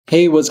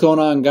Hey, what's going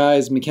on,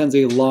 guys?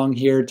 Mackenzie Long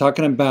here,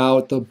 talking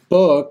about the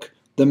book,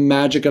 The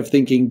Magic of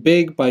Thinking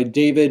Big by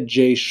David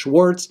J.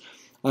 Schwartz.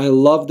 I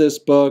love this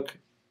book,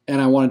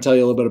 and I want to tell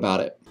you a little bit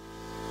about it.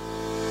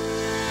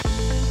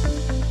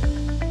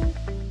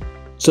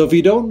 So if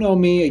you don't know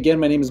me, again,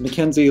 my name is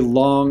Mackenzie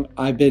Long.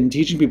 I've been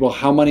teaching people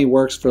how money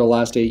works for the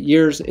last 8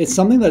 years. It's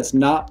something that's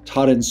not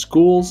taught in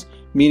schools,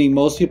 meaning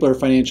most people are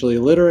financially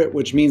illiterate,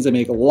 which means they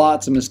make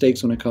lots of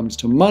mistakes when it comes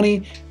to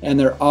money, and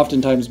they're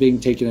oftentimes being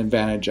taken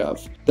advantage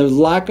of. The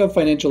lack of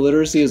financial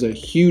literacy is a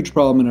huge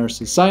problem in our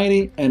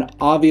society, and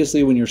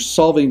obviously when you're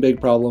solving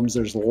big problems,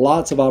 there's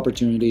lots of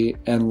opportunity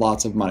and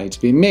lots of money to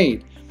be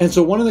made. And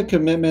so one of the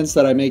commitments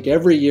that I make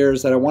every year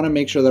is that I want to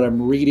make sure that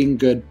I'm reading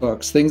good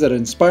books, things that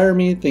inspire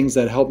me, things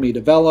that help me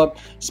develop,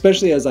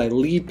 especially as I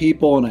lead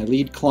people and I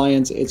lead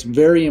clients. It's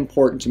very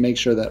important to make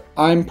sure that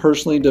I'm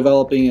personally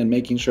developing and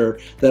making sure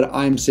that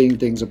I'm seeing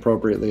things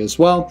appropriately as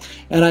well.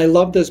 And I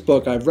love this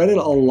book. I've read it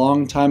a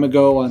long time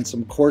ago on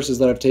some courses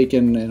that I've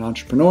taken in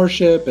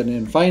entrepreneurship and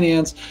in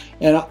finance,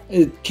 and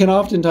it can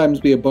oftentimes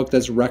be a book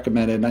that's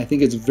recommended. And I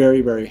think it's very,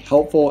 very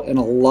helpful in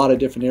a lot of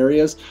different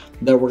areas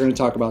that we're going to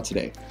talk about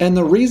today. And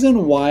the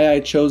reason why I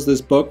chose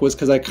this book was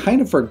because I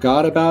kind of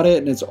forgot about it,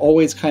 and it's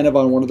always kind of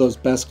on one of those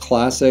best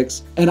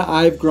classics. And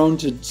I've grown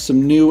to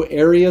some new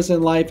areas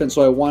in life, and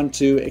so I want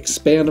to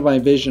expand my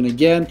vision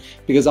again,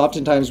 because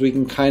oftentimes we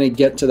can kind of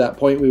get to that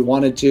point we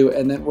wanted to,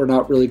 and then we're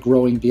not really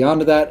growing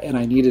beyond that, and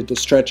I needed to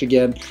stretch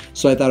again.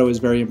 So I thought it was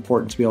very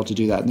important to be able to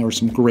do that, and there were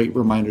some great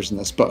reminders in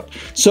this book.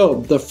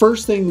 So the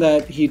first thing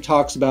that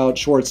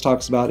Schwartz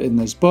talks about in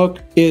this book,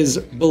 is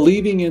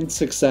believing in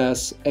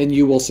success and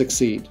you will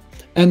succeed.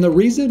 And the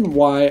reason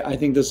why I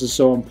think this is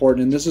so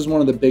important, and this is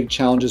one of the big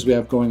challenges we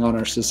have going on in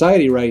our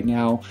society right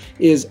now,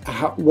 is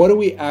what do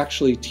we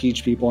actually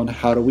teach people and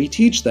how do we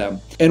teach them?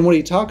 And what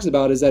he talks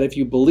about is that if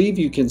you believe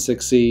you can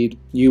succeed,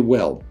 you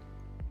will.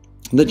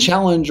 The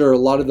challenge, or a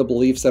lot of the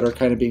beliefs that are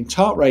kind of being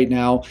taught right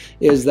now,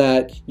 is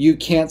that you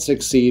can't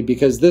succeed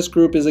because this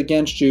group is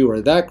against you, or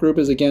that group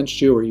is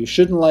against you, or you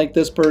shouldn't like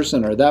this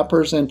person, or that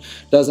person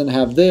doesn't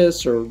have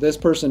this, or this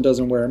person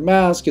doesn't wear a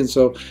mask. And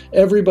so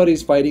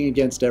everybody's fighting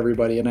against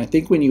everybody. And I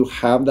think when you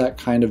have that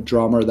kind of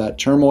drama or that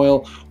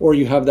turmoil, or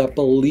you have that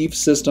belief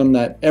system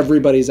that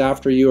everybody's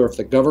after you, or if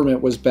the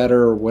government was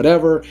better or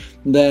whatever,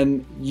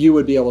 then you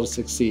would be able to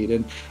succeed.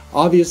 And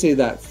obviously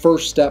that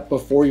first step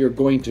before you're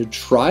going to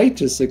try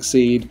to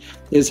succeed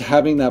is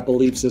having that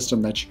belief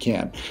system that you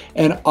can.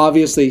 And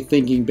obviously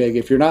thinking big.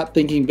 If you're not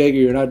thinking big or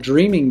you're not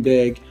dreaming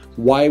big,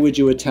 why would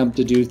you attempt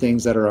to do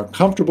things that are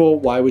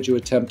uncomfortable? Why would you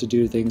attempt to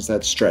do things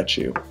that stretch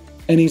you?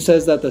 And he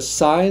says that the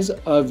size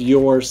of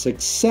your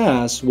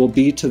success will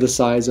be to the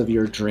size of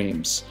your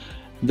dreams.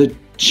 The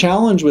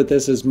challenge with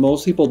this is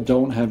most people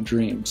don't have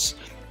dreams.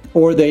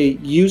 Or they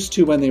used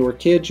to when they were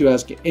kids. You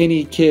ask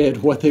any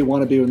kid what they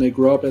want to be when they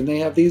grow up, and they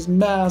have these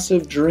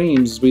massive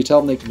dreams. We tell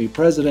them they can be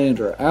president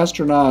or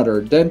astronaut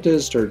or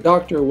dentist or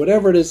doctor,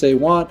 whatever it is they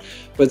want.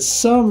 But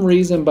some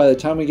reason by the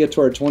time we get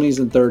to our 20s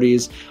and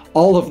 30s,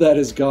 all of that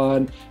is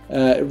gone.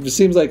 It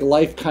seems like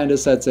life kind of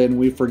sets in.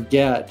 We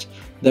forget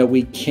that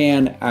we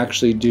can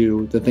actually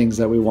do the things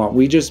that we want.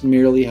 We just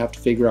merely have to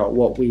figure out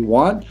what we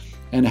want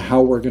and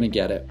how we're going to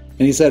get it.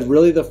 And he said,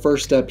 really the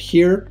first step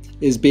here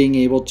is being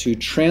able to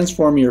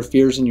transform your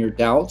fears and your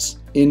doubts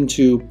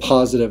into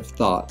positive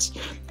thoughts.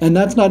 And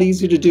that's not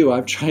easy to do.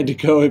 I've tried to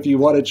go, if you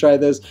want to try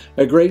this,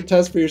 a great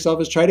test for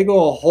yourself is try to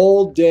go a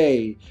whole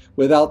day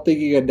without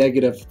thinking a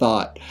negative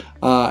thought.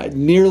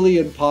 Nearly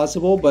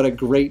impossible, but a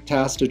great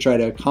task to try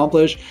to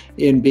accomplish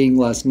in being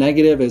less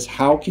negative is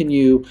how can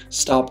you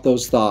stop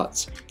those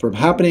thoughts from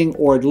happening,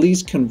 or at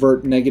least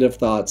convert negative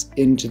thoughts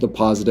into the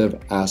positive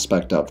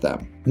aspect of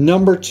them.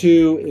 Number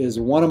 2 is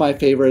one of my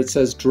favorites. It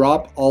says,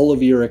 drop all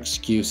of your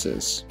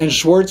excuses. And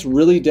Schwartz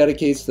really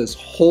dedicates this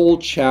whole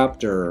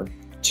chapter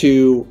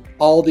to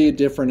all the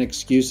different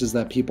excuses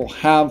that people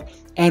have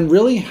and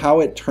really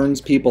how it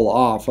turns people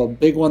off. A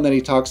big one that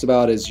he talks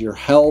about is your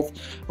health.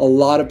 A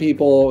lot of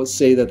people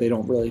say that they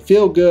don't really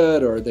feel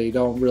good, or they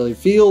don't really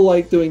feel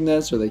like doing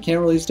this, or they can't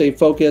really stay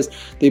focused.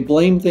 They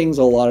blame things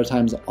a lot of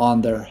times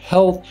on their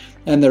health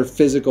and their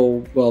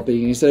physical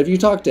well-being. He said if you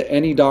talk to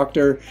any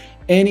doctor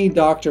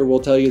will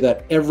tell you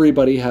that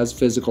everybody has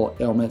physical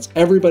ailments.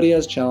 Everybody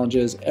has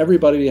challenges.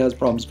 Everybody has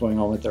problems going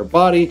on with their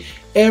body.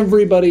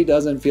 Everybody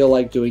doesn't feel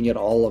like doing it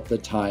all of the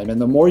time.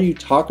 And the more you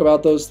talk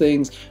about those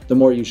things, the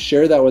more you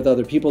share that with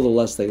other people, the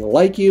less they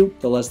like you,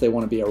 the less they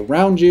want to be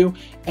around you,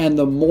 and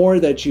the more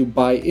that you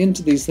buy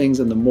into these things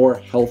and the more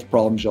health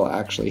problems you'll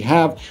actually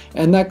have.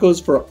 And that goes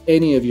for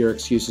any of your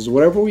excuses.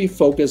 Whatever we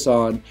focus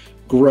on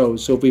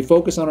grows. So if we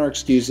focus on our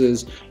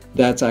excuses,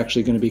 that's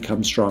actually going to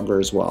become stronger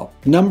as well.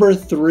 Number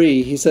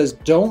 3, he says,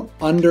 don't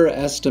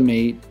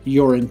underestimate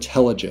your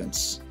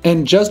intelligence.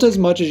 And just as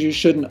much as you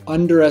shouldn't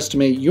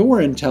underestimate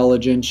your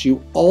intelligence,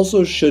 you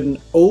also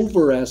shouldn't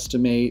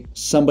overestimate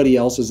somebody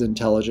else's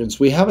intelligence.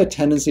 We have a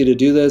tendency to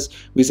do this.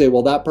 We say,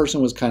 well, that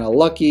person was kind of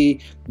lucky.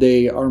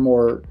 they are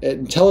more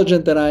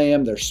intelligent than I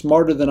am, they're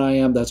smarter than I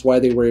am, that's why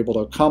they were able to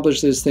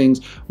accomplish these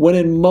things, when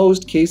in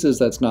most cases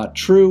that's not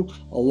true.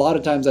 A lot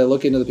of times I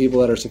look into the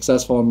people that are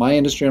successful in my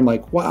industry, I'm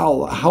like,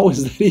 wow, how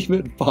is that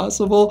even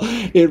possible?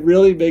 It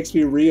really makes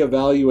me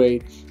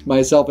reevaluate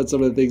myself and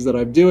some of the things that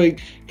I'm doing,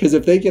 because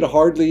if they can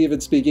hardly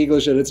even speak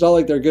English, and it's not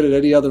like they're good at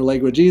any other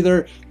language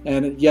either,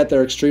 and yet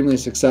they're extremely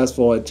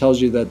successful, it tells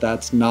you that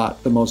that's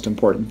not the most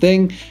important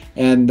thing,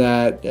 and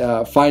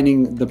that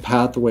finding the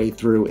pathway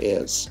through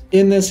is.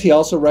 In this, he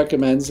also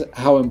recommends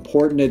how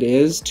important it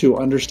is to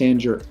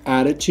understand your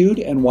attitude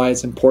and why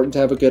it's important to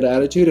have a good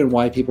attitude and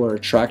why people are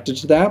attracted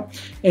to that.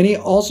 And he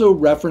also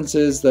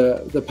references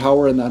the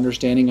power and the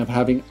understanding of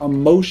having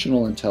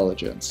emotional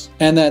intelligence,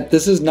 and that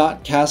this is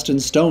not cast in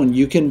stone.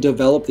 You can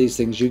develop these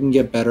things, you can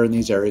get better in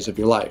these areas of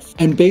your life.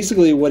 And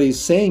basically what he's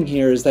saying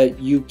here is that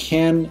you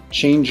can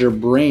change your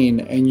brain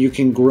and you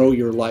can grow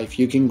your life,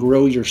 you can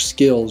grow your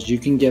skills, you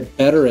can get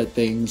better at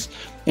things,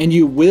 and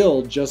you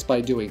will just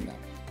by doing that.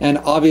 And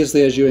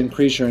obviously, as you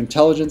increase your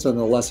intelligence and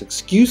the less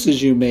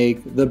excuses you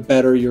make, the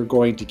better you're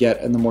going to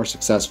get and the more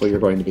successful you're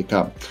going to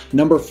become.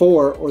 Number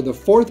 4, or the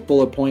 4th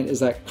bullet point, is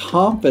that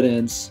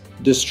confidence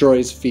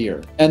destroys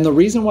fear. And the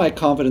reason why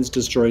confidence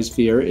destroys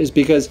fear is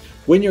because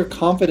when you're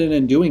confident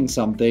in doing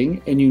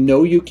something and you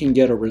know you can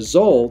get a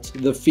result,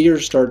 the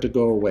fears start to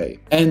go away.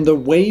 And the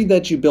way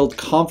that you build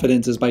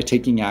confidence is by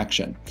taking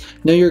action.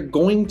 Now, you're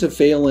going to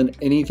fail in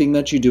anything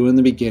that you do in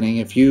the beginning.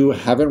 If you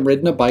haven't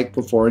ridden a bike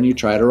before and you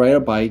try to ride a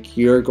bike,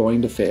 you're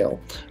going to fail.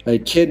 A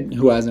kid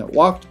who hasn't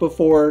walked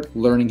before,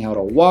 learning how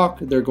to walk,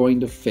 they're going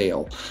to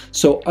fail.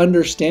 So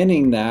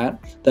understanding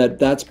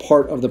that's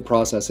part of the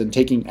process and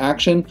taking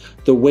action,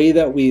 the way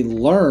that we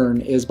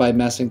learn is by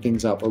messing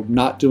things up or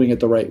not doing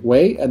it the right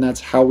way, and that's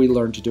how we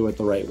learn to do it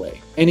the right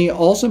way. And he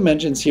also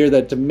mentions here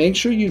that to make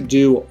sure you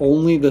do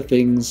only the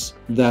things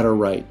that are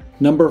right.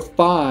 Number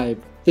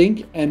 5,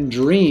 think and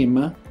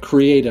dream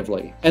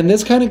creatively. And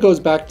this kind of goes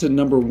back to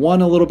number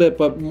 1 a little bit,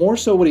 but more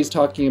so what he's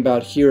talking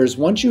about here is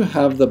once you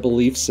have the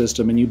belief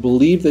system and you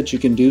believe that you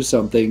can do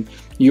something,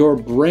 your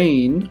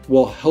brain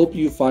will help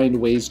you find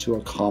ways to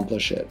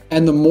accomplish it.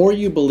 And the more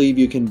you believe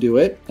you can do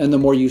it, and the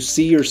more you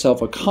see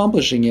yourself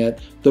accomplishing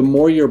it, the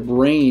more your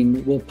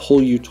brain will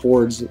pull you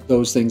towards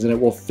those things, and it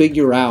will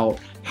figure out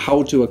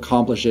how to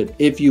accomplish it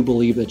if you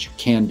believe that you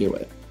can do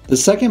it. The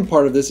second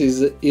part of this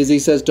is he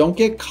says, don't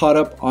get caught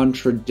up on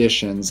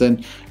traditions.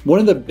 And one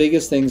of the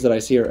biggest things that I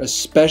see here,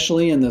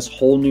 especially in this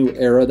whole new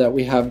era that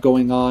we have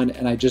going on,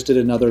 and I just did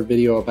another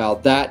video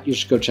about that, you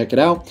should go check it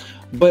out.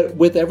 But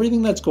with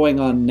everything that's going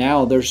on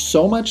now, there's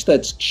so much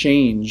that's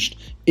changed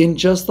in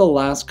just the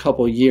last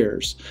couple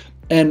years.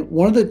 And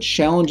one of the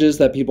challenges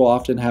that people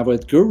often have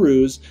with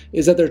gurus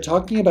is that they're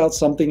talking about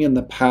something in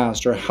the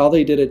past or how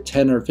they did it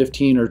 10 or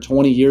 15 or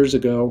 20 years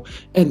ago,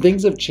 and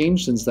things have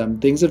changed since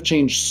then. Things have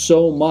changed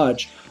so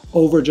much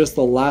over just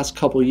the last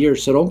couple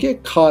years. So don't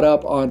get caught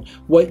up on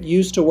what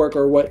used to work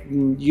or what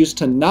used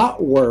to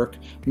not work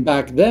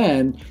back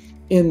then,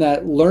 in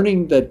that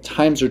learning that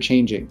times are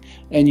changing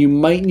and you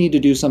might need to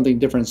do something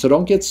different. So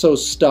don't get so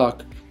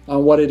stuck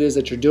on what it is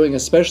that you're doing,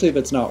 especially if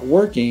it's not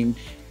working,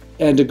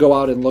 and to go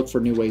out and look for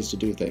new ways to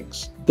do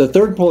things. The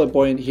third bullet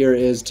point here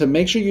is to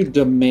make sure you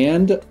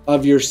demand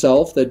of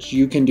yourself that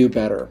you can do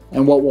better.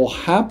 And what will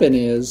happen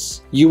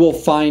is you will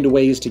find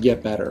ways to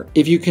get better.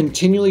 If you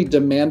continually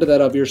demand that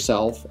of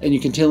yourself and you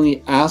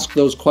continually ask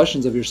those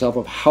questions of yourself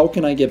of how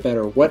can I get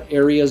better? What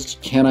areas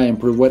can I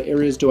improve? What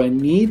areas do I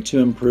need to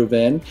improve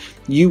in?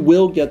 You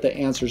will get the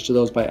answers to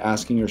those by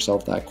asking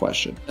yourself that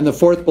question. And the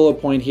fourth bullet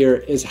point here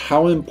is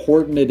how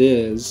important it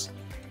is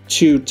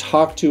to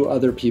talk to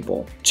other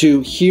people, to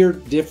hear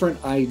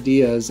different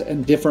ideas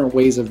and different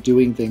ways of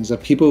doing things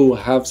of people who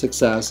have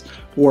success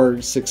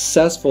or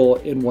successful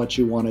in what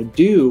you want to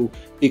do,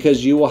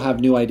 because you will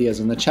have new ideas.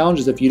 And the challenge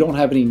is if you don't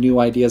have any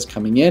new ideas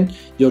coming in,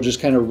 you'll just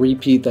kind of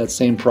repeat that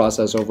same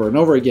process over and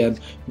over again,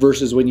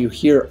 versus when you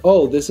hear,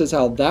 oh, this is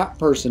how that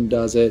person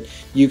does it,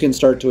 you can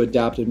start to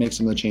adapt and make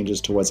some of the changes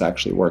to what's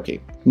actually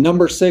working.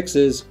 Number 6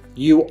 is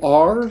you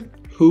are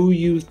who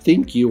you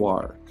think you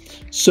are.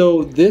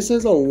 So this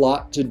has a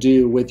lot to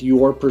do with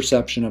your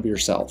perception of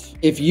yourself.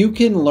 If you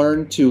can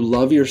learn to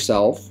love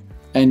yourself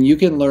and you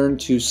can learn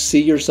to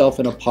see yourself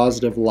in a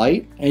positive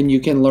light and you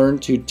can learn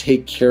to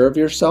take care of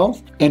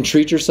yourself and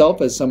treat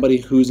yourself as somebody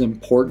who's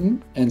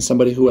important and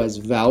somebody who has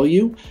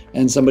value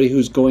and somebody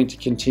who's going to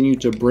continue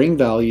to bring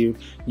value,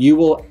 you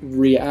will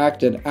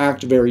react and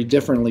act very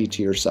differently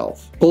to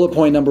yourself. Bullet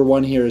point number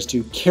 1 here is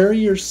to carry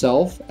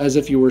yourself as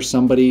if you were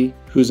somebody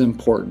who's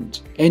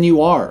important. And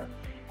you are.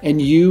 And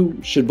you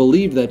should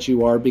believe that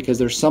you are, because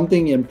there's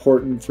something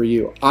important for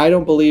you. I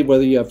don't believe,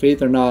 whether you have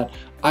faith or not,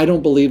 I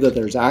don't believe that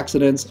there's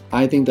accidents.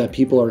 I think that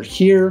people are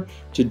here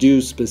to do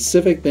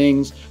specific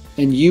things,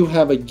 and you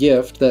have a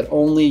gift that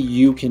only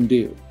you can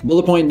do.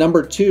 Bullet point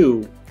number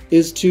 2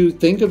 is to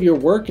think of your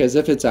work as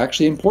if it's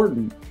actually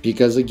important,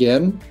 because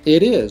again,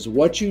 it is.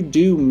 What you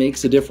do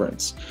makes a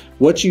difference.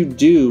 What you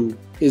do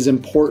is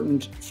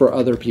important for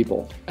other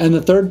people. And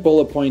the third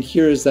bullet point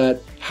here is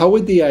that how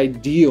would the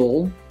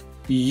ideal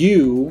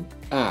you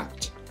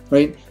act?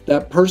 right?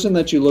 That person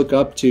that you look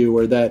up to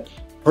or that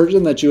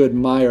person that you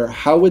admire,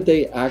 how would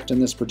they act in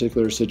this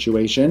particular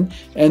situation?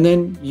 And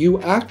then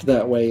you act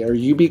that way or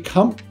you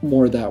become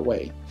more that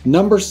way.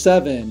 Number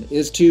 7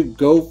 is to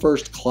go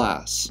first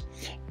class.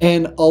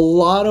 And a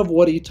lot of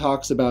what he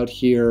talks about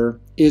here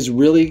is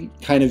really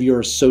kind of your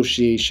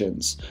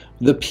associations,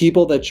 the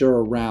people that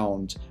you're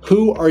around.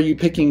 Who are you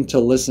picking to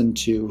listen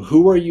to?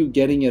 Who are you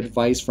getting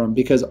advice from?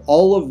 Because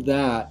all of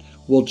that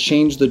will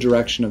change the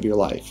direction of your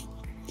life.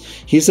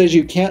 He says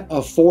you can't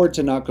afford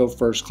to not go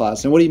first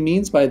class. And what he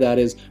means by that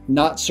is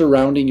not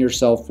surrounding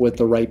yourself with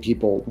the right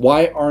people.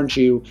 Why aren't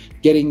you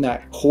getting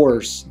that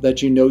course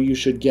that you know you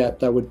should get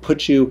that would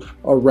put you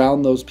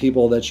around those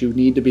people that you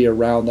need to be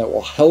around, that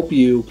will help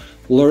you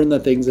learn the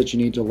things that you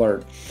need to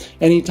learn?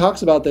 And he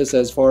talks about this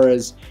as far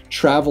as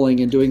traveling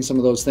and doing some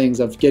of those things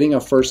of getting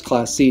a first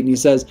class seat. And he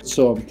says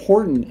so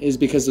important is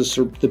because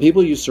the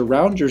people you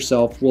surround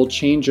yourself will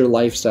change your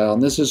lifestyle.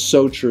 And this is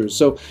so true.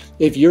 So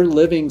if you're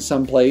living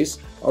someplace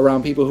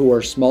around people who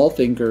are small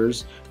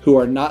thinkers, who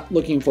are not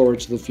looking forward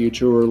to the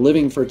future, who are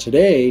living for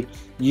today,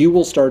 you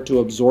will start to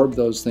absorb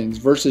those things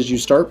versus you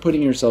start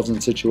putting yourselves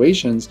in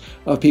situations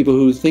of people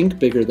who think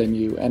bigger than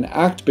you and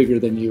act bigger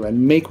than you and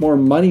make more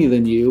money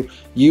than you.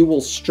 You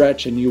will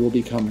stretch and you will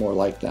become more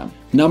like them.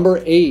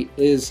 Number 8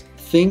 is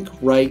think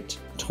right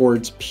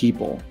towards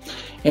people.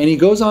 And he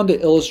goes on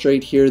to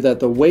illustrate here that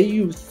the way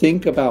you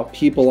think about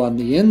people on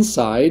the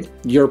inside,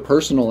 your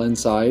personal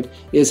inside,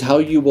 is how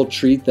you will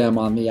treat them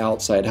on the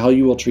outside, how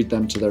you will treat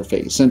them to their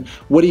face. And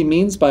what he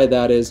means by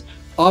that is,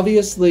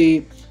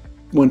 obviously,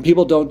 when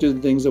people don't do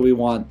the things that we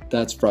want,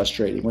 that's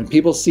frustrating. When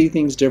people see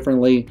things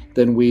differently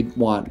than we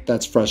want,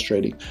 that's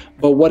frustrating.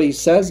 But what he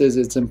says is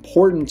it's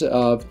important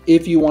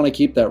if you want to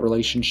keep that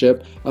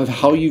relationship, of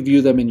how you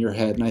view them in your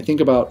head. And I think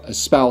about a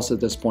spouse at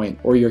this point,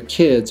 or your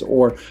kids,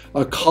 or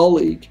a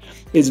colleague.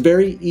 It's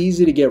very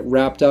easy to get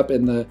wrapped up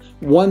in the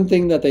one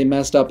thing that they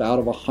messed up out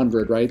of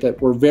 100, right? That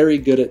we're very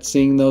good at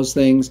seeing those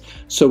things,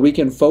 so we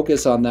can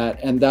focus on that.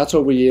 And that's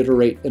what we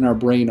iterate in our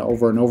brain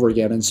over and over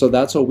again. And so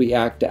that's what we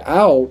act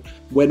out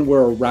when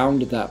we're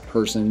around that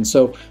person.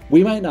 So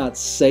we might not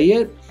say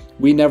it,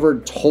 we never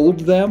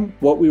told them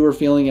what we were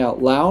feeling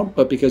out loud,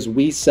 but because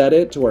we said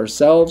it to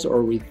ourselves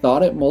or we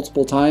thought it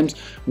multiple times,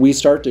 we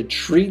start to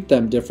treat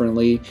them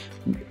differently,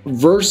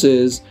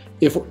 versus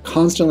if we're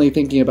constantly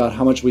thinking about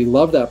how much we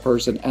love that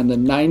person and the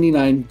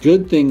 99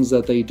 good things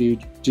that they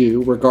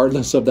do,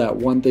 regardless of that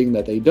one thing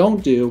that they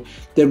don't do,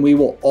 then we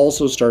will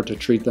also start to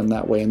treat them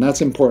that way. And that's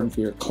important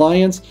for your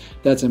clients.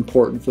 That's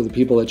important for the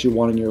people that you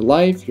want in your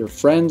life, your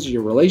friends,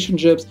 your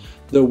relationships.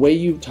 The way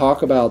you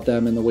talk about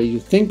them and the way you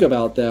think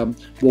about them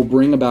will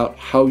bring about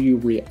how you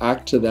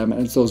react to them.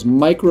 And it's those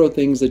micro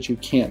things that you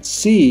can't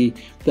see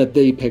that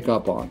they pick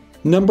up on.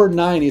 Number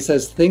 9, he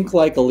says, think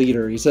like a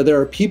leader. He said there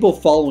are people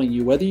following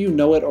you, whether you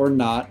know it or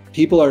not.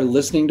 People are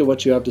listening to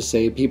what you have to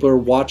say. People are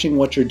watching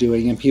what you're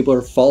doing, and people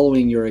are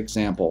following your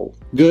example,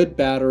 good,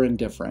 bad, or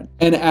indifferent.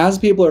 And as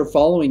people are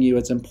following you,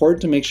 it's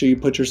important to make sure you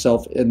put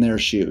yourself in their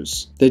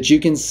shoes, that you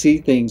can see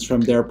things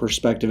from their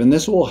perspective. And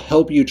this will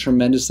help you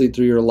tremendously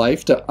through your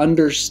life to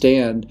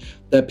understand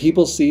that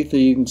people see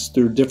things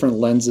through different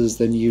lenses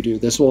than you do.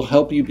 This will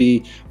help you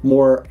be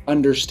more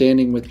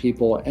understanding with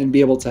people and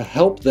be able to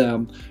help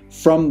them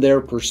from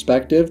their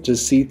perspective to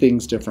see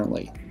things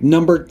differently.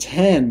 Number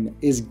 10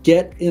 is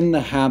get in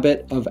the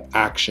habit of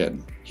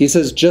action. He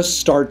says just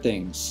start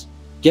things.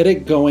 Get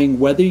it going,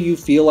 whether you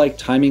feel like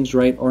timing's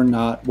right or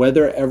not,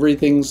 whether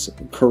everything's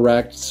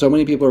correct. So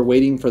many people are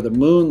waiting for the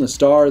moon, the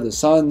star, the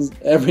sun,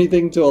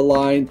 everything to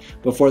align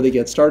before they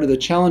get started. The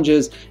challenge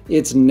is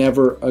it's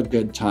never a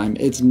good time.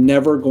 It's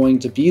never going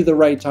to be the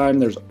right time.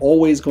 There's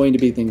always going to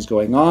be things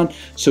going on.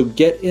 So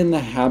get in the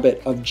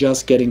habit of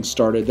just getting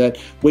started. That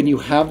when you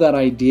have that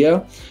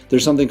idea,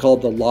 there's something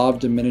called the law of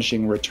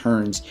diminishing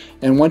returns.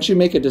 And once you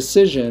make a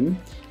decision,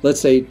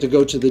 let's say to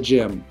go to the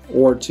gym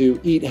or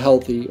to eat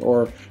healthy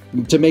or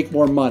to make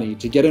more money,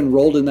 to get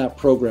enrolled in that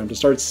program, to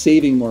start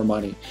saving more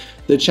money.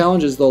 The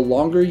challenge is the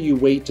longer you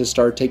wait to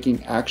start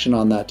taking action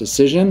on that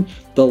decision,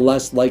 the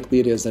less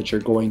likely it is that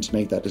you're going to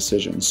make that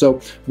decision.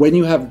 So when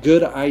you have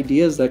good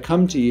ideas that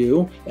come to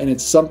you and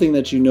it's something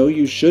that you know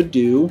you should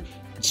do,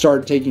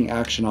 start taking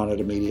action on it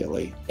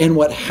immediately. And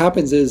what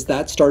happens is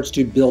that starts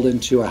to build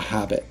into a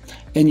habit,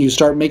 and you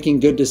start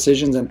making good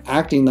decisions and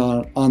acting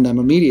on them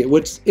immediately.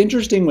 What's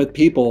interesting with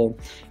people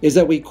is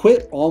that we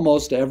quit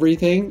almost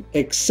everything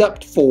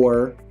except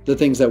for the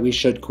things that we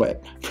should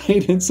quit,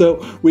 right? And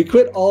so we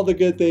quit all the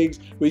good things,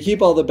 we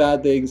keep all the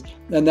bad things,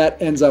 and that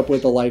ends up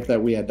with the life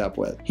that we end up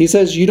with. He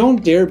says you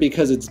don't dare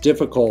because it's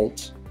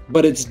difficult,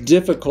 but it's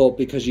difficult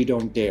because you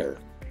don't dare.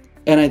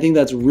 And I think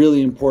that's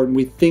really important.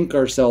 We think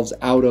ourselves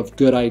out of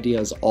good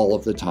ideas all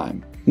of the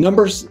time.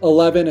 Number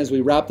 11, as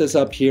we wrap this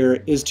up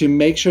here, is to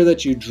make sure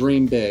that you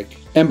dream big.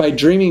 And by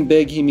dreaming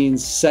big, he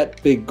means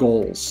set big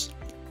goals.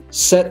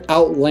 Set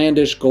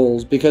outlandish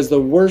goals, because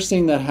the worst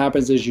thing that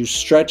happens is you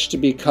stretch to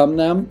become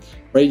them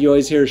right? You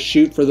always hear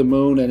shoot for the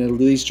moon and at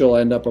least you'll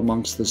end up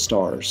amongst the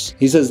stars.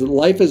 He says that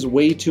life is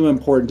way too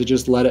important to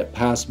just let it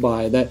pass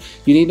by, that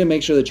you need to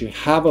make sure that you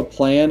have a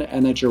plan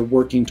and that you're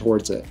working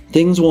towards it.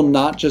 Things will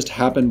not just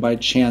happen by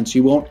chance.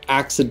 You won't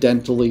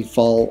accidentally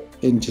fall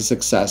into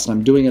success. And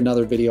I'm doing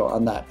another video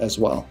on that as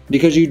well.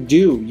 Because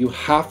you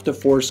have to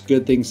force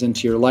good things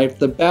into your life.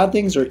 The bad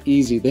things are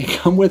easy. They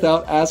come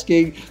without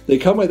asking, they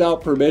come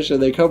without permission,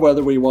 they come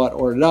whether we want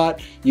or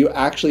not. You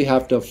actually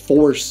have to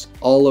force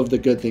all of the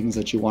good things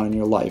that you want in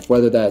your life,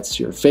 whether that's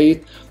your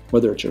faith,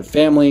 whether it's your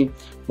family,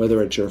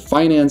 whether it's your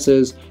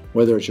finances,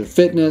 whether it's your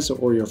fitness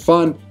or your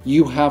fun.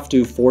 You have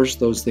to force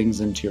those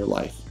things into your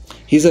life.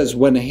 He says,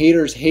 when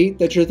haters hate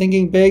that you're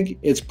thinking big,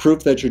 it's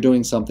proof that you're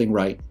doing something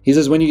right. He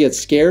says, when you get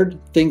scared,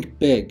 think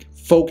big.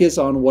 Focus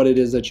on what it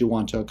is that you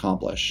want to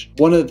accomplish.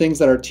 One of the things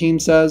that our team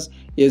says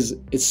is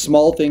it's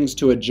small things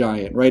to a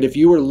giant, right? If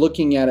you were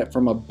looking at it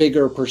from a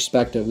bigger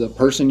perspective, the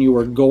person you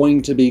were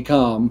going to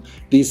become,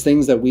 these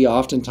things that we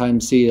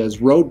oftentimes see as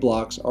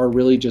roadblocks are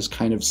really just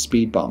kind of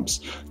speed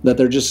bumps, that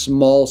they're just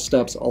small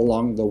steps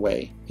along the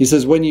way. He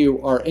says, when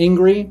you are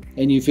angry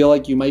and you feel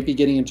like you might be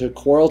getting into a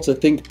quarrel, to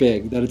think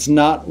big, that it's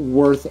not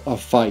worth a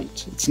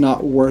fight. It's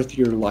not worth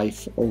your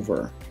life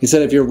over. He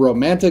said, if your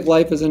romantic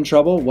life is in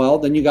trouble, well,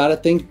 then you got to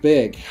think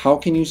big. How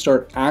can you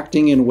start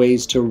acting in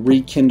ways to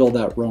rekindle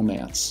that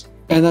romance?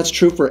 And that's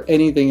true for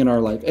anything in our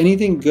life.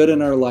 Anything good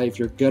in our life,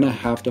 you're going to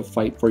have to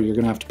fight for. You're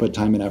going to have to put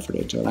time and effort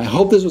into it. I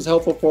hope this was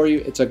helpful for you.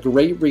 It's a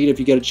great read if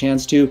you get a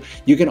chance to.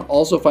 You can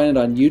also find it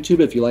on YouTube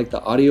if you like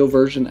the audio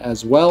version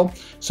as well.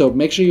 So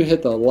make sure you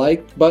hit the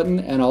like button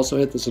and also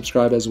hit the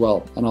subscribe as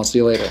well. And I'll see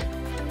you later.